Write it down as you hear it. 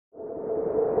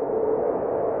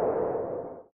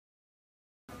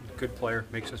good player,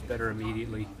 makes us better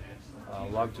immediately.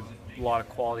 Logged a lot of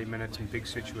quality minutes in big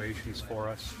situations for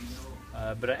us.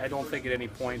 But I don't think at any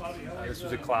point this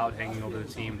was a cloud hanging over the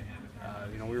team.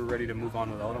 We were ready to move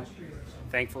on without him.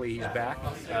 Thankfully, he's back.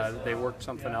 They worked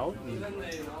something out, and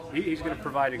he's going to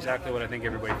provide exactly what I think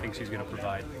everybody thinks he's going to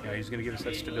provide. He's going to give us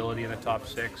that stability in the top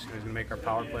six. He's going to make our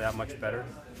power play that much better.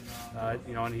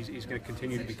 And he's going to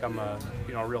continue to become a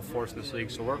real force in this league.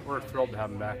 So we're thrilled to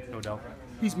have him back, no doubt.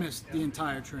 He's missed the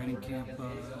entire training camp.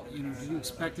 Do you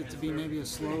expect it to be maybe a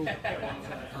slow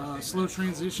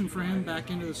transition for him back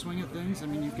into the swing of things? I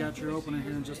mean, you've got your opener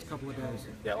here in just a couple of days.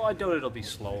 Yeah, well, I doubt it'll be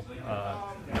slow.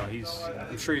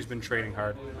 I'm sure he's been training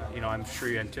hard. I'm sure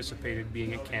he anticipated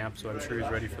being at camp, so I'm sure he's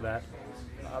ready for that.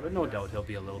 But no doubt he'll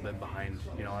be a little bit behind.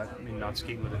 Not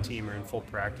skating with a team or in full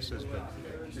practices, but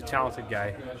he's a talented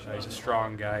guy. He's a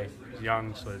strong guy. He's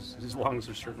young, so his lungs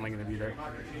are certainly going to be there.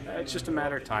 It's just a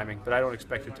matter of timing, but I don't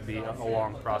expect it to be a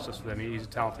long process with him. He's a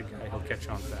talented guy. He'll catch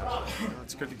on fast.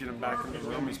 It's good to get him back in the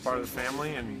room. He's part of the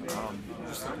family, and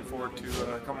just looking forward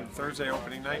to coming Thursday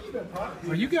opening night.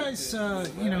 Are you guys,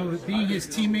 being his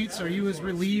teammates, are you as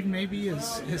relieved maybe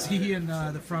as he and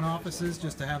the front office is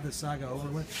just to have this saga over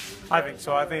with? I think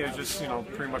so. I think it was just,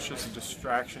 pretty much just a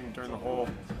distraction during the whole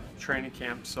training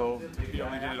camp. So to be able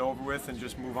to get it over with and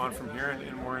just move on from here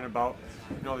and worrying about,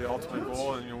 the ultimate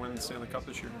goal and win the Stanley Cup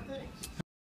this year.